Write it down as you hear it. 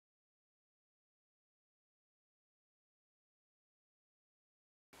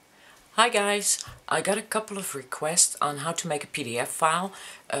Hi guys, I got a couple of requests on how to make a PDF file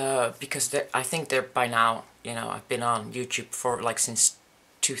because I think they're by now, I've been on YouTube for like since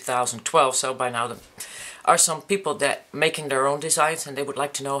 2012, so by now there are some people that making their own designs and they would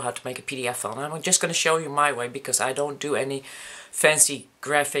like to know how to make a PDF file. And I'm just going to show you my way because I don't do any fancy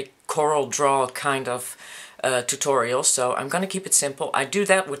graphic Corel Draw kind of tutorials, so I'm going to keep it simple. I do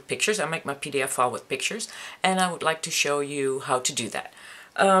that with pictures. I make my PDF file with pictures, and I would like to show you how to do that.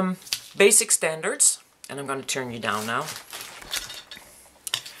 Basic standards, and I'm going to turn you down now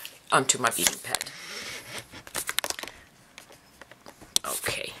onto my beating pad.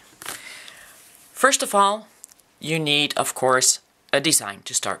 Okay. First of all, you need, of course, a design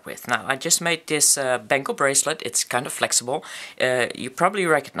to start with. Now, I just made this bangle bracelet. It's kind of flexible. You probably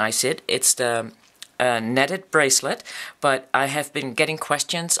recognize it. It's the netted bracelet, but I have been getting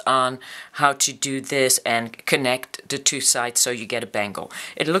questions on how to do this and connect the two sides so you get a bangle.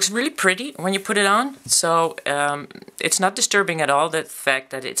 It looks really pretty when you put it on, so it's not disturbing at all, the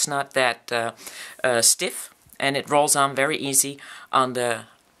fact that it's not that stiff, and it rolls on very easy on the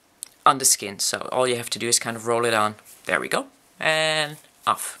skin. So all you have to do is kind of roll it on. There we go, and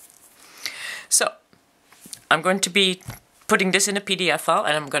off. So I'm going to be putting this in a PDF file,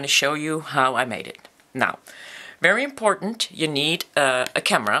 and I'm going to show you how I made it. Now, very important, you need a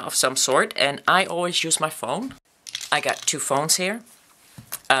camera of some sort, and I always use my phone. I got two phones here.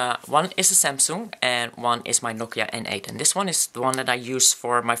 One is a Samsung and one is my Nokia N8, and this one is the one that I use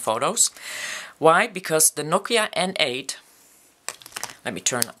for my photos. Why? Because the Nokia N8, let me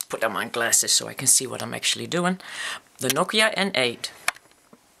put on my glasses so I can see what I'm actually doing. The Nokia N8,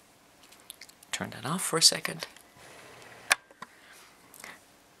 turn that off for a second.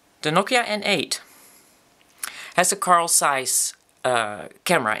 The Nokia N8 has a Carl size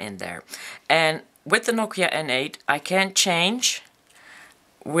camera in there, and with the Nokia N8 I can change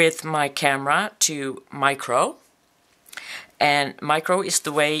with my camera to micro, and micro is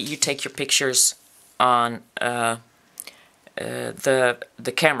the way you take your pictures on the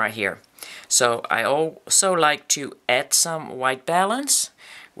camera here. So I also like to add some white balance,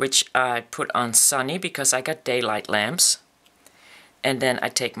 which I put on sunny because I got daylight lamps. And then I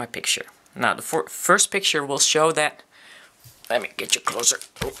take my picture. Now the first picture will show that. Let me get you closer.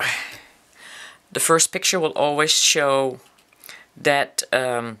 Oh. The first picture will always show that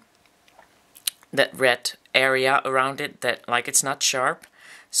that red area around it, that like it's not sharp.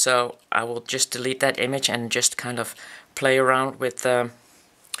 So I will just delete that image and just kind of play around with the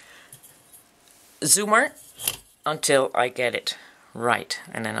zoomer until I get it right.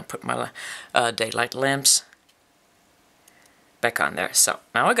 And then I put my daylight lamps back on there. So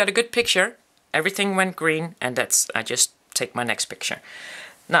now I got a good picture. Everything went green, and I just take my next picture.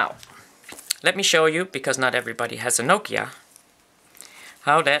 Now let me show you, because not everybody has a Nokia,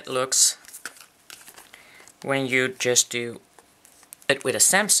 how that looks when you just do it with a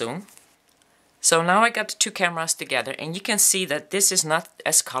Samsung. So now I got the two cameras together, and you can see that this is not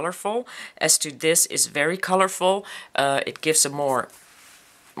as colorful as to this is very colorful. It gives a more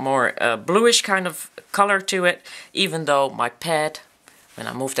bluish kind of color to it, even though my pad, when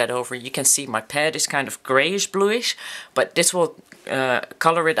I move that over, you can see my pad is kind of grayish bluish, but this will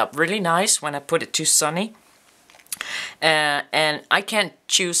color it up really nice when I put it to sunny. And I can't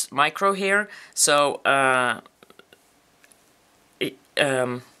choose micro here, so I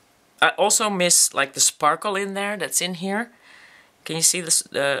also miss like the sparkle in there that's in here. Can you see this?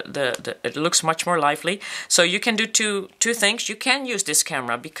 It looks much more lively. So you can do two things. You can use this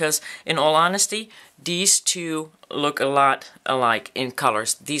camera because, in all honesty, these two look a lot alike in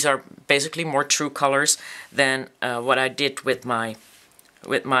colors. These are basically more true colors than what I did with my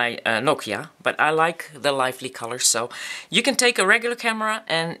Nokia. But I like the lively colors. So you can take a regular camera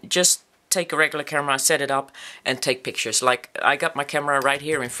and just take a regular camera, set it up, and take pictures. Like, I got my camera right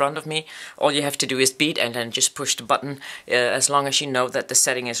here in front of me. All you have to do is beat and then just push the button as long as you know that the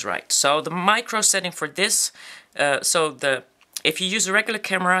setting is right. So the micro setting for this, if you use a regular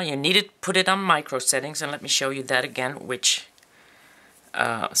camera, you need to put it on micro settings, and let me show you that again, which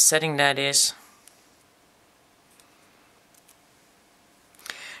setting that is.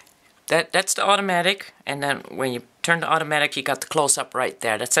 That's the automatic, and then when you turn the automatic, you got the close-up right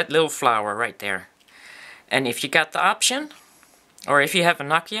there. That's that little flower right there. And if you got the option, or if you have a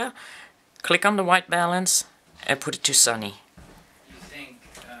Nokia, click on the white balance and put it to sunny.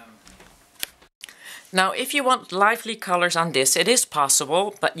 Now, if you want lively colors on this, it is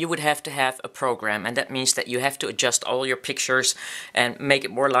possible, but you would have to have a program, and that means that you have to adjust all your pictures and make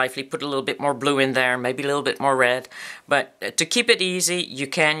it more lively, put a little bit more blue in there, maybe a little bit more red. But to keep it easy, you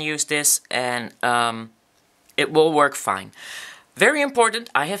can use this, and it will work fine. Very important,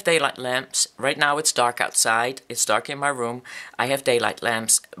 I have daylight lamps. Right now it's dark outside, it's dark in my room. I have daylight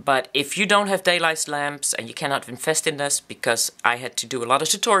lamps, but if you don't have daylight lamps and you cannot invest in this, because I had to do a lot of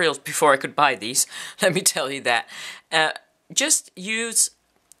tutorials before I could buy these, let me tell you that. Just use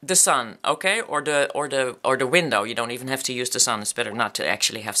the sun, okay, or the window. You don't even have to use the sun. It's better not to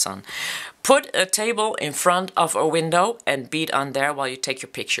actually have sun. Put a table in front of a window and beat on there while you take your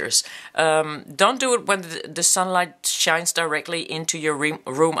pictures. Don't do it when the sunlight shines directly into your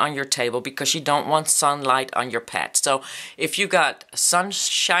room on your table, because you don't want sunlight on your pad. So if you got sun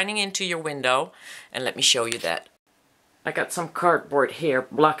shining into your window, and let me show you that. I got some cardboard here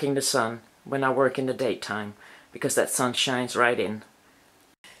blocking the sun when I work in the daytime, because that sun shines right in.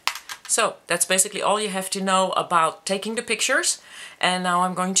 So that's basically all you have to know about taking the pictures. And now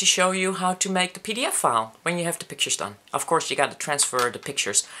I'm going to show you how to make the PDF file when you have the pictures done. Of course, you got to transfer the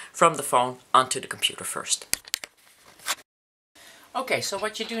pictures from the phone onto the computer first. Okay, so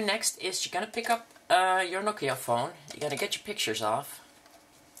what you do next is you're going to pick up your Nokia phone. You're going to get your pictures off.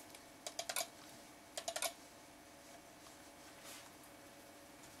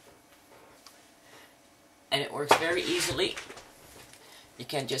 And it works very easily. You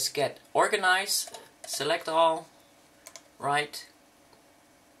can just get organize, select all, right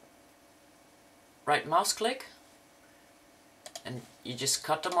mouse click, and you just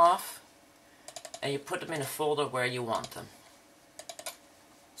cut them off and you put them in a folder where you want them.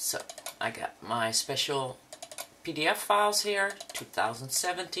 So I got my special PDF files here,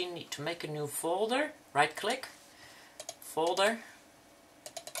 2017, need to make a new folder, right click, folder,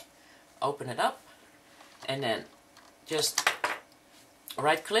 open it up, and then just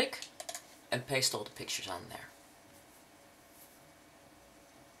right click and paste all the pictures on there.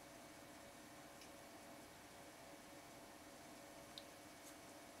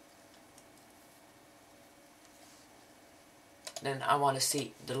 Then I want to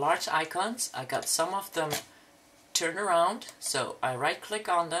see the large icons. I got some of them turned around, so I right click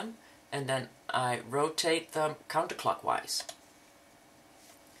on them and then I rotate them counterclockwise.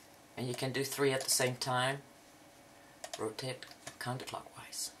 And you can do 3 at the same time. Rotate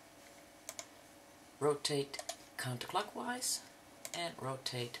counterclockwise. Rotate counterclockwise and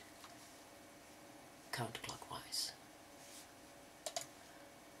rotate counterclockwise.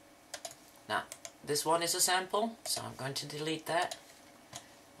 Now, this one is a sample, so I'm going to delete that.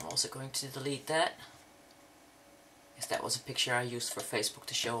 I'm also going to delete that, because that was a picture I used for Facebook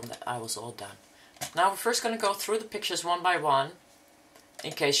to show them that I was all done. Now we're first going to go through the pictures one by one,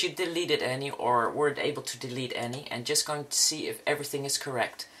 in case you deleted any or weren't able to delete any, and just going to see if everything is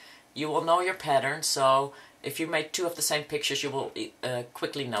correct. You will know your pattern, so if you make 2 of the same pictures, you will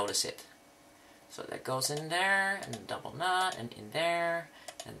quickly notice it. So that goes in there, and double knot, and in there,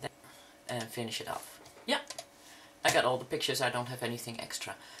 and there, and finish it off. Yeah, I got all the pictures, I don't have anything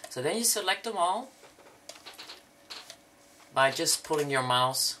extra. So then you select them all by just pulling your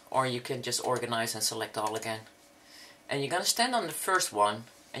mouse, or you can just organize and select all again. And you're going to stand on the first one,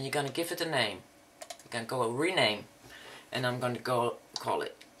 and you're going to give it a name. You're going to go rename, and I'm going to go call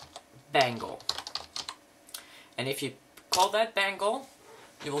it Bangle. And if you call that Bangle,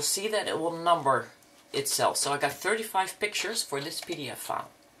 you will see that it will number itself. So I got 35 pictures for this PDF file.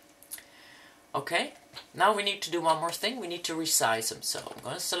 Okay, now we need to do one more thing. We need to resize them. So I'm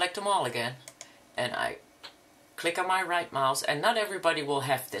going to select them all again, and I click on my right mouse, and not everybody will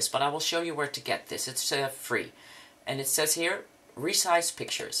have this, but I will show you where to get this. It's free. And it says here, resize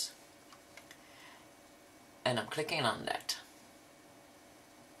pictures. And I'm clicking on that.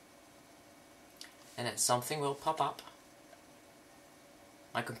 And then something will pop up.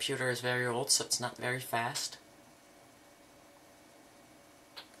 My computer is very old, so it's not very fast.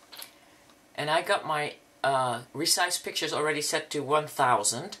 And I got my resize pictures already set to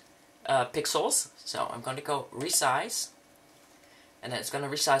 1000 pixels. So I'm going to go resize. And then it's going to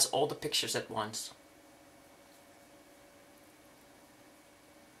resize all the pictures at once.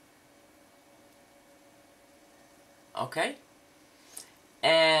 Okay,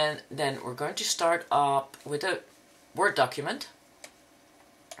 and then we're going to start up with a Word document,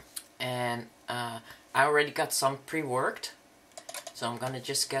 and I already got some pre-worked, so I'm going to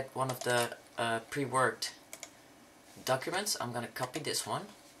just get one of the pre-worked documents. I'm going to copy this one.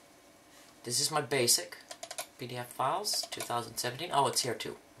 This is my basic PDF files, 2017. Oh, it's here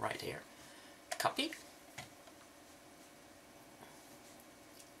too, right here. Copy.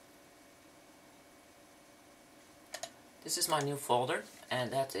 This is my new folder,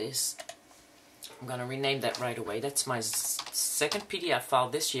 and that is, I'm going to rename that right away. That's my second PDF file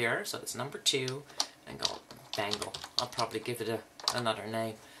this year, so it's number 2, and go Bangle. I'll probably give it another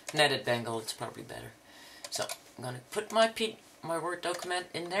name. Netted Bangle, it's probably better. So I'm going to put my my Word document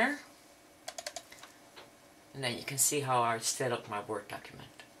in there. And then you can see how I set up my Word document.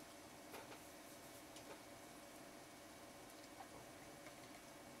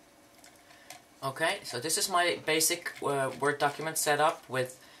 Okay, so this is my basic Word document setup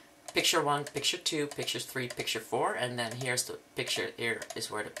with picture 1, picture 2, picture 3, picture 4, and then here's the picture, here is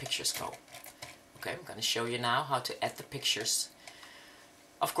where the pictures go. Okay, I'm going to show you now how to add the pictures.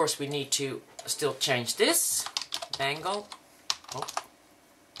 Of course, we need to still change this angle. Oh.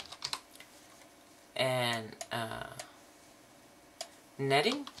 And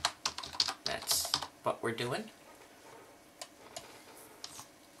netting, that's what we're doing.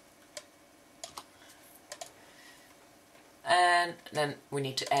 And then we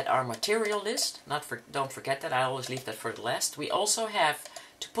need to add our material list. Don't forget that, I always leave that for the last. We also have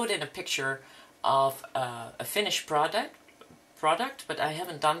to put in a picture of a finished product, but I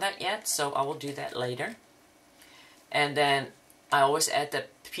haven't done that yet, so I will do that later. And then I always add the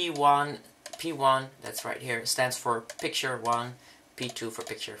P1, that's right here, stands for picture 1, P2 for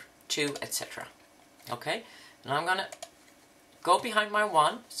picture 2, etc. Okay, now I'm gonna go behind my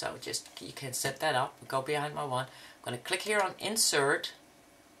 1, so just, you can set that up, go behind my 1. I'm going to click here on Insert,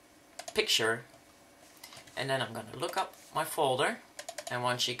 Picture, and then I'm going to look up my folder, and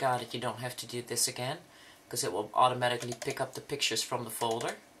once you got it, you don't have to do this again, because it will automatically pick up the pictures from the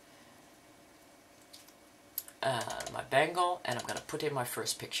folder. My bangle, and I'm going to put in my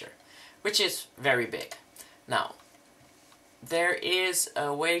first picture, which is very big. Now, there is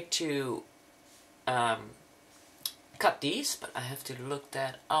a way to cut these, but I have to look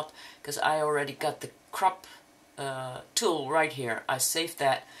that up, because I already got the crop tool right here. I saved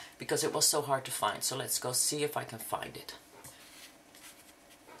that because it was so hard to find. So let's go see if I can find it.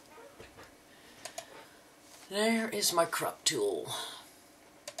 There is my crop tool.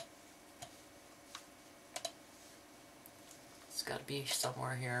 It's got to be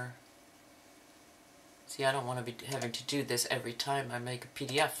somewhere here. See, I don't want to be having to do this every time I make a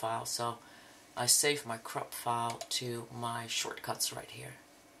PDF file, so I save my crop file to my shortcuts right here.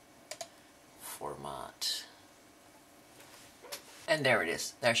 Format. And there it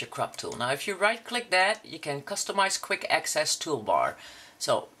is. There's your crop tool. Now if you right click that, you can customize quick access toolbar.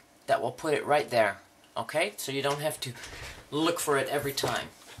 So that will put it right there. Okay, so you don't have to look for it every time.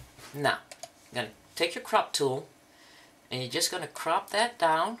 Now, you're going to take your crop tool and you're just going to crop that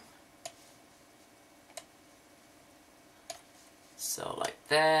down. So like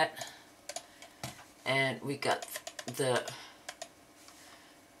that. And we got the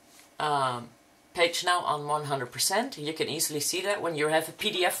page now on 100%. You can easily see that when you have a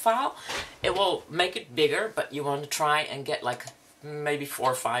PDF file, it will make it bigger, but you want to try and get like maybe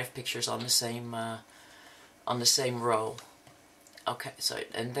 4 or 5 pictures on the same row. Okay, so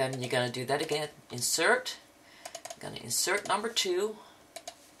and then you're gonna do that again. Insert. You're gonna insert number 2.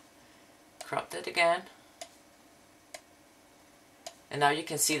 Crop that again. And now you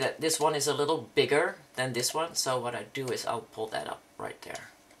can see that this one is a little bigger than this one. So what I do is I'll pull that up right there.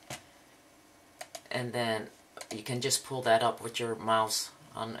 And then you can just pull that up with your mouse.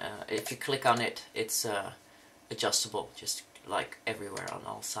 If you click on it, it's adjustable, just like everywhere on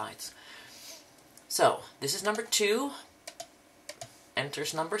all sides. So this is number 2.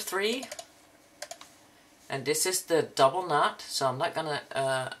 Enters number 3. And this is the double knot. So I'm not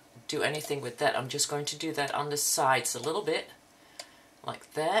gonna do anything with that. I'm just going to do that on the sides a little bit,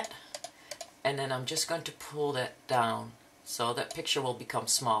 like that. And then I'm just going to pull that down so that picture will become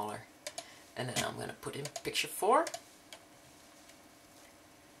smaller. And then I'm going to put in picture 4.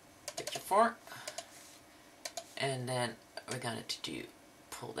 Picture 4. And then we're going to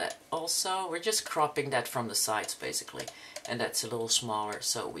pull that also. We're just cropping that from the sides basically. And that's a little smaller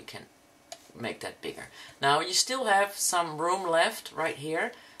so we can make that bigger. Now you still have some room left right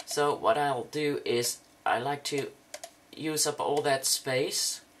here. So what I'll do is I like to use up all that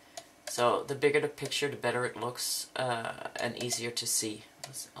space. So the bigger the picture, the better it looks and easier to see.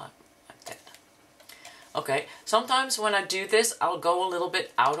 Okay, sometimes when I do this, I'll go a little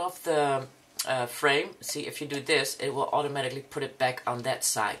bit out of the frame. See, if you do this, it will automatically put it back on that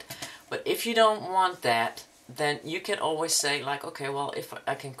side. But if you don't want that, then you can always say like, okay, well, if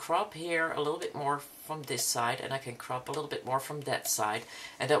I can crop here a little bit more from this side, and I can crop a little bit more from that side,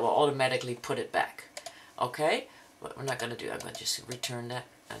 and that will automatically put it back. Okay, but we're not going to do that. I'm going to just return that,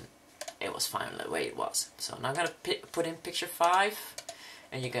 and it was fine the way it was. So now I'm going to put in picture 5.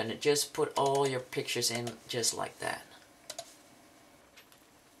 And you're going to just put all your pictures in just like that.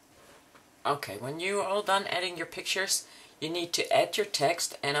 Okay, when you're all done adding your pictures, you need to add your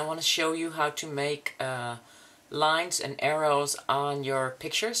text. And I want to show you how to make lines and arrows on your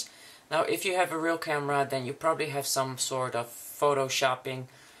pictures. Now if you have a real camera, then you probably have some sort of photoshopping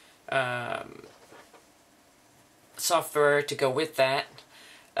software to go with that.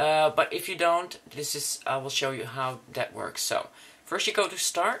 But if you don't, I will show you how that works. So first you go to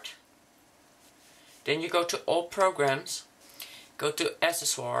Start, then you go to All Programs, go to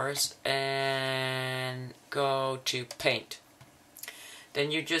Accessoires, and go to Paint. Then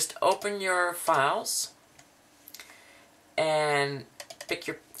you just open your files and take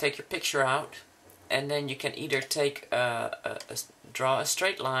your picture out, and then you can either take draw a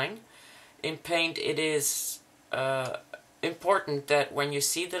straight line. In Paint, it is important that when you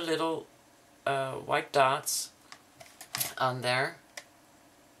see the little white dots on there,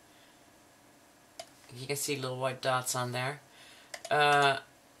 you can see little white dots on there,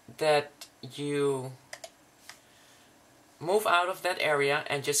 that you move out of that area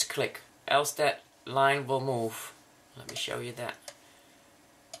and just click, else that line will move. Let me show you that.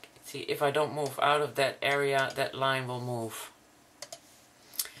 See, if I don't move out of that area, that line will move.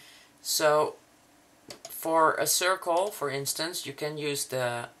 So for a circle, for instance, you can use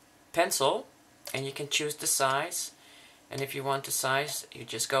the pencil and you can choose the size, and if you want the size, you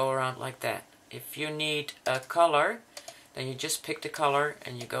just go around like that. If you need a color, then you just pick the color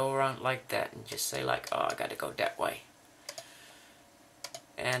and you go around like that and just say like, oh, I gotta go that way.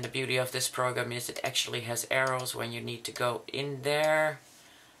 And the beauty of this program is it actually has arrows when you need to go in there.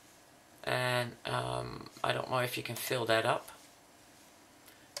 And I don't know if you can fill that up.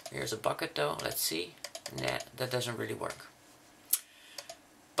 Here's a bucket though, let's see. Nah, that doesn't really work.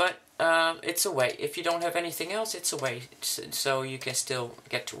 But it's a way. If you don't have anything else, it's a way so you can still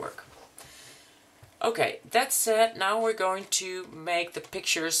get to work. Okay, that said, now we're going to make the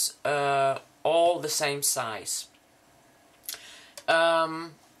pictures all the same size.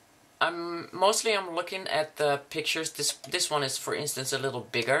 I'm looking at the pictures. This one is, for instance, a little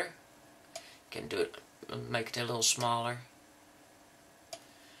bigger. Can do it, make it a little smaller.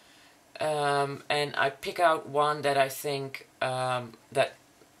 And I pick out one that I think that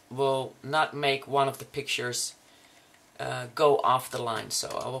will not make one of the pictures go off the line. So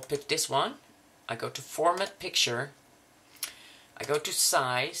I will pick this one. I go to Format Picture. I go to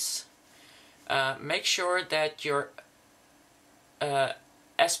Size. Make sure that your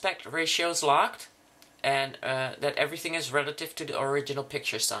aspect ratio is locked and that everything is relative to the original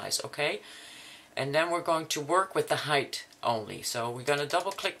picture size, okay? And then we're going to work with the height only. So we're going to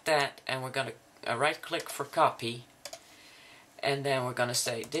double click that and we're going to right click for copy, and then we're going to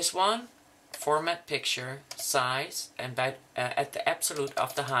say this one, Format Picture, Size, and at the absolute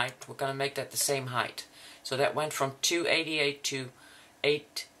of the height we're going to make that the same height. So that went from 288 to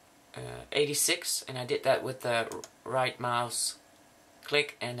 886, and I did that with the right mouse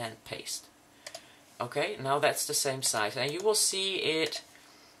click and then paste. Okay, now that's the same size, and you will see it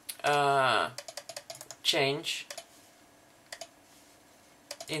change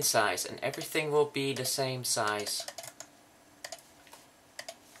in size, and everything will be the same size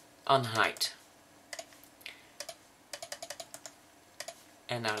on height.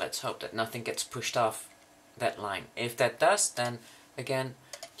 And now let's hope that nothing gets pushed off that line. If that does, then again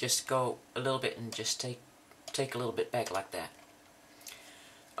just go a little bit and just take a little bit back like that.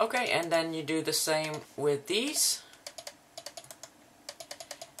 Okay, and then you do the same with these.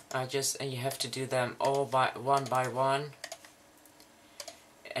 And you have to do them all by one,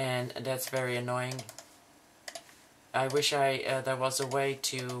 and that's very annoying. I wish there was a way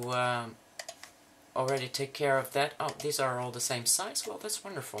to already take care of that. Oh, these are all the same size. Well, that's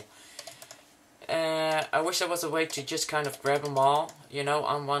wonderful. I wish there was a way to just kind of grab them all, you know,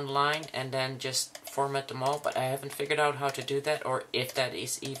 on one line and then just format them all, but I haven't figured out how to do that or if that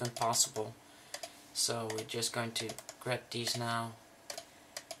is even possible. So we're just going to grab these now.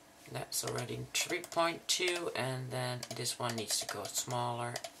 That's already 3.2, and then this one needs to go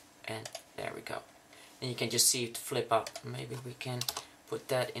smaller, and there we go. And you can just see it flip up. Maybe we can put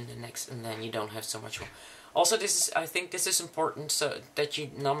that in the next, and then you don't have so much room. Also, I think this is important, so that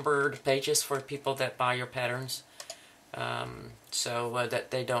you number the pages for people that buy your patterns, so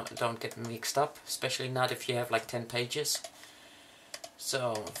that they don't get mixed up, especially not if you have like 10 pages.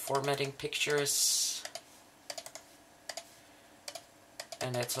 So formatting pictures.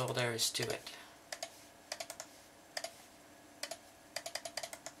 And that's all there is to it.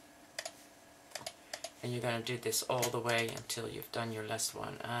 And you're going to do this all the way until you've done your last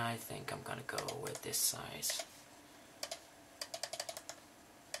one. I think I'm going to go with this size.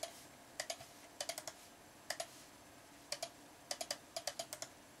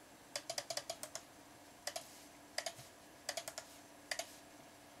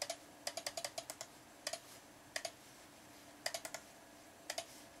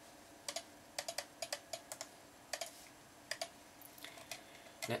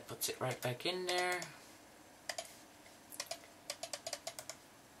 That puts it right back in there.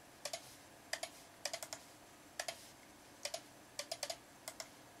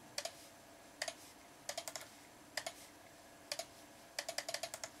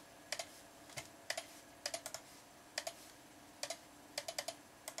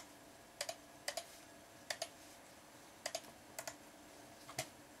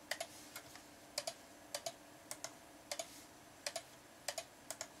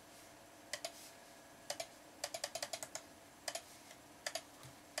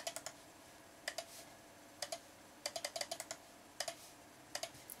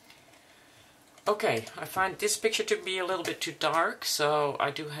 Okay, I find this picture to be a little bit too dark, so I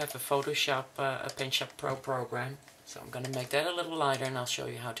do have a Photoshop, a PaintShop Pro program. So I'm going to make that a little lighter, and I'll show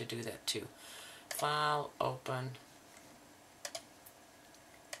you how to do that too. File, open,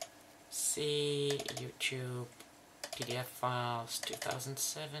 see, YouTube, PDF files,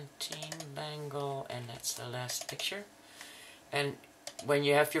 2017, Bengal, and that's the last picture. And when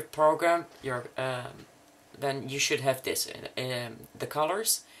you have your program, then you should have this. The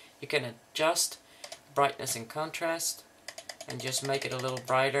colors, you can adjust brightness and contrast and just make it a little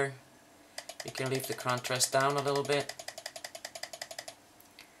brighter. You can leave the contrast down a little bit.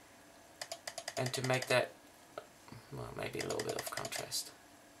 And to make that, well, maybe a little bit of contrast.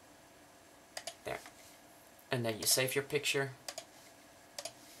 There. And then you save your picture.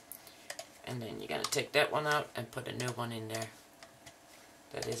 And then you're going to take that one out and put a new one in there.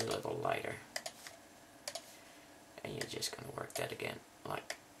 That is a little lighter. And you're just going to work that again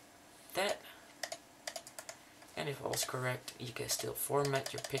like that. And if all's correct, you can still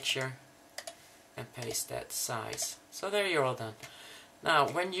format your picture and paste that size. So there, you're all done. Now,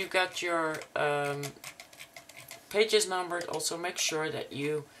 when you got your pages numbered, also make sure that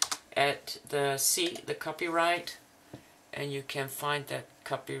you add the copyright, and you can find that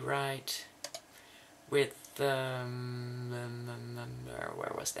copyright with where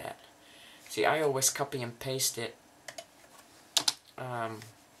was that? See, I always copy and paste it.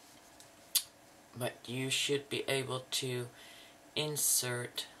 But you should be able to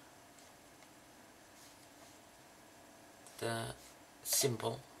insert the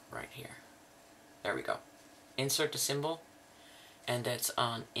symbol right here. There we go. Insert the symbol, and that's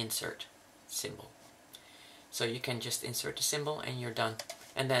on insert symbol. So you can just insert the symbol and you're done.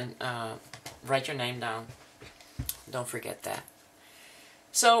 And then write your name down. Don't forget that.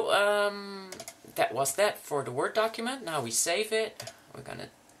 So that was that for the Word document. Now we save it. We're gonna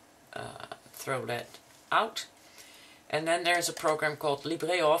throw that out. And then there's a program called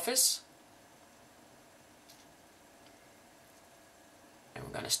LibreOffice. And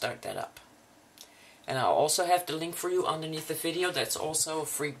we're going to start that up. And I'll also have the link for you underneath the video. That's also a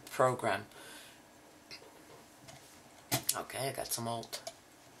free program. Okay, I got some old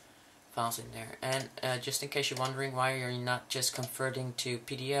files in there. And just in case you're wondering why you're not just converting to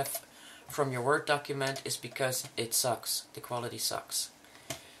PDF from your Word document, is because it sucks. The quality sucks.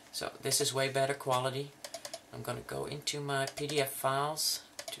 So this is way better quality. I'm going to go into my PDF files,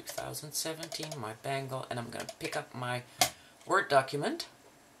 2017, my Bengal, and I'm going to pick up my Word document.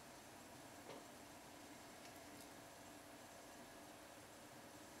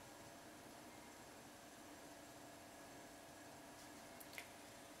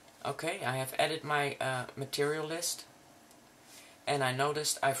 Okay, I have added my material list, and I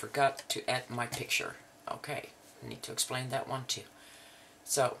noticed I forgot to add my picture. Okay, I need to explain that one too.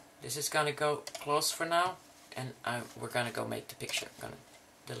 So this is going to go close for now, and we're going to go make the picture. I'm going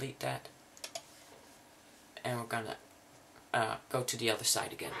to delete that, and we're going to go to the other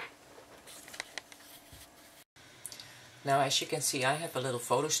side again. Now, as you can see, I have a little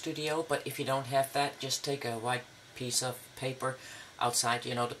photo studio, but if you don't have that, just take a white piece of paper outside,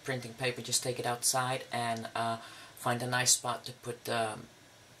 you know, the printing paper, just take it outside and find a nice spot to put the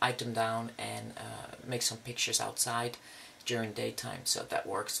item down and make some pictures outside during daytime. So that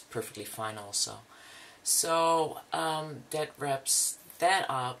works perfectly fine also. So that wraps that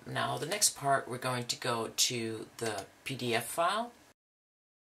up. Now the next part, we're going to go to the PDF file.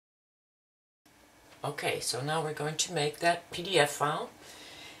 Okay, so now we're going to make that PDF file,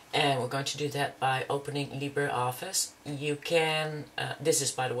 and we're going to do that by opening LibreOffice. You can, this is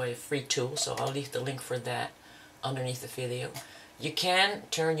by the way a free tool, so I'll leave the link for that underneath the video. You can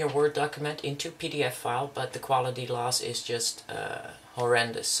turn your Word document into PDF file, but the quality loss is just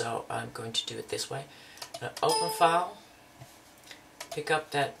horrendous, so I'm going to do it this way. Open file, pick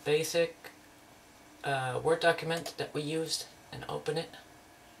up that basic Word document that we used and open it.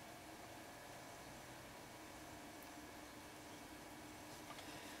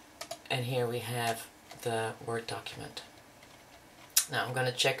 And here we have the Word document. Now I'm going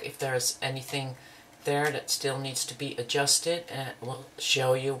to check if there's anything there that still needs to be adjusted, and we'll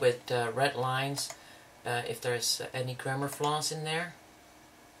show you with red lines if there's any grammar flaws in there,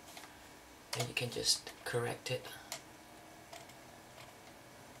 and you can just correct it.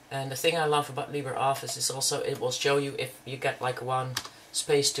 And the thing I love about LibreOffice is also it will show you if you get like one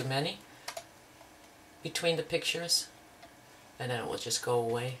space too many between the pictures, and then it will just go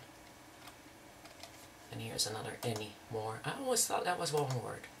away. And here's another any more. I always thought that was one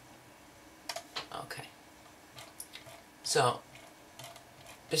word. Okay. So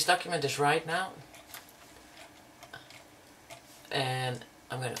this document is right now, and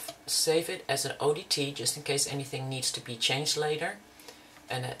I'm going to save it as an ODT just in case anything needs to be changed later.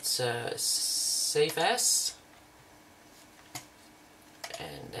 And that's save as,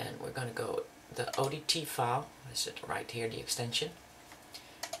 and then we're going to go the ODT file. Is it right here, the extension,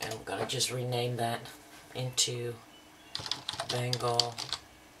 and we're going to just rename that into Bengal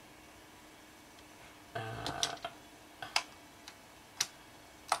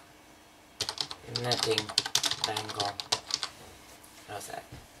netting Bengal. How's that?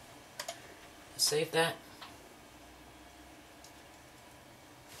 Save that,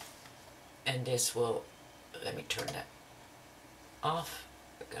 and this will, let me turn that off.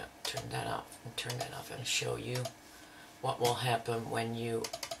 I'm gonna turn that off and turn that off and show you what will happen when you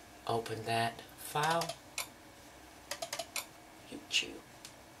open that file. YouTube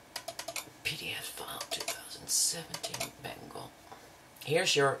PDF file 2017 Bengal.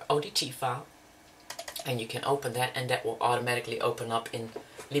 Here's your ODT file, and you can open that, and that will automatically open up in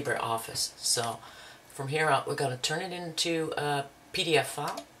LibreOffice. So from here out we're going to turn it into a PDF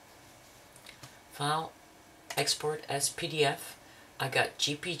file. File, export as PDF. I got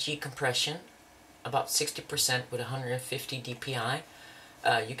GPG compression about 60% with 150 dpi.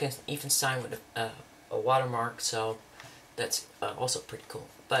 You can even sign with a watermark, so that's also pretty cool.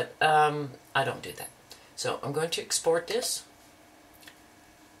 But I don't do that. So I'm going to export this,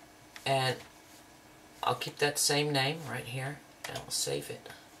 and I'll keep that same name right here, and I'll save it.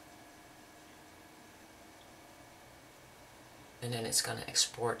 And then it's going to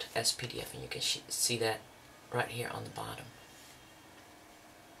export as PDF, and you can see that right here on the bottom.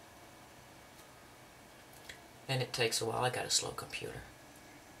 And it takes a while. I got a slow computer.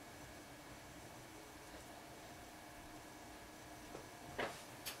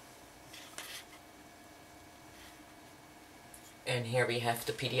 And here we have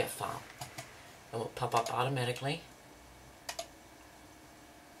the PDF file. It will pop up automatically.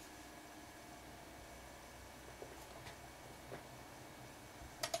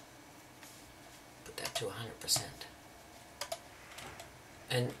 Put that to 100%.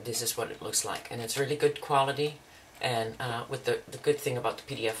 And this is what it looks like. And it's really good quality. And with the good thing about the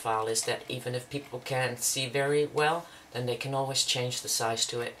PDF file is that even if people can't see very well, then they can always change the size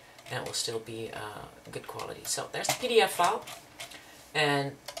to it, and it will still be good quality. So there's the PDF file.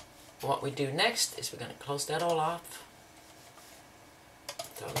 And what we do next is we're going to close that all off.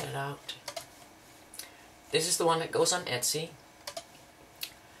 Throw that out. This is the one that goes on Etsy.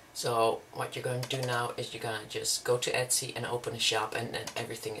 So what you're going to do now is you're going to just go to Etsy and open a shop, and then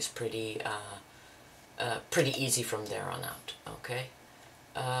everything is pretty easy from there on out. Okay.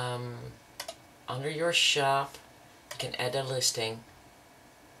 Under your shop, you can add a listing,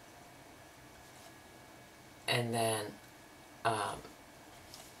 and then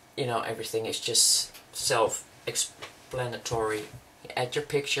you know, everything is just self-explanatory. You add your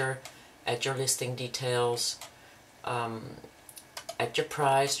picture, add your listing details, add your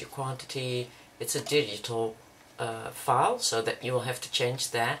price, your quantity. It's a digital file, so that you will have to change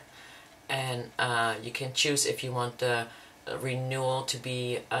that. And you can choose if you want the renewal to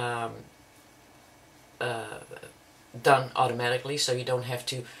be done automatically, so you don't have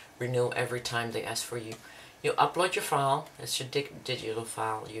to renew every time they ask for you. You upload your file, that's your digital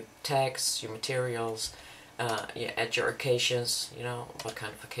file, your text, your materials, you add your occasions, you know, what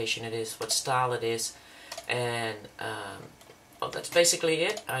kind of occasion it is, what style it is, and well, that's basically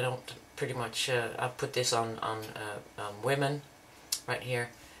it. I don't pretty much, I put this on women right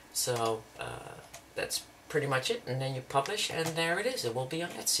here, so that's pretty much it, and then you publish, and there it is. It will be on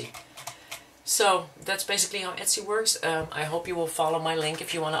Etsy. So that's basically how Etsy works. I hope you will follow my link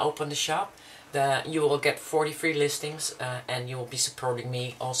if you want to open the shop. You will get 40 free listings, and you will be supporting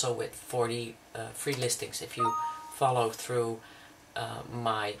me also with 40 free listings if you follow through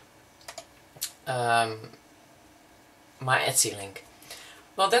my my Etsy link.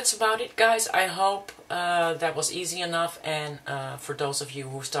 Well, that's about it, guys. I hope that was easy enough, and for those of you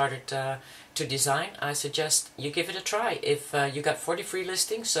who started to design, I suggest you give it a try. If you got 40 free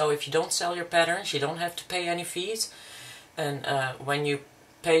listings, so if you don't sell your patterns, you don't have to pay any fees. and when you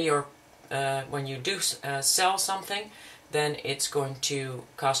pay your when you do sell something, then it's going to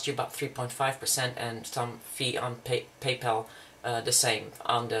cost you about 3.5% and some fee on PayPal the same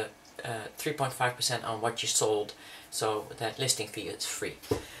on the 3.5% on what you sold, so that listing fee is free.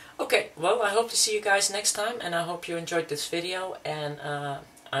 Okay, well, I hope to see you guys next time, and I hope you enjoyed this video, and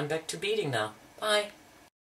I'm back to beading now. Bye!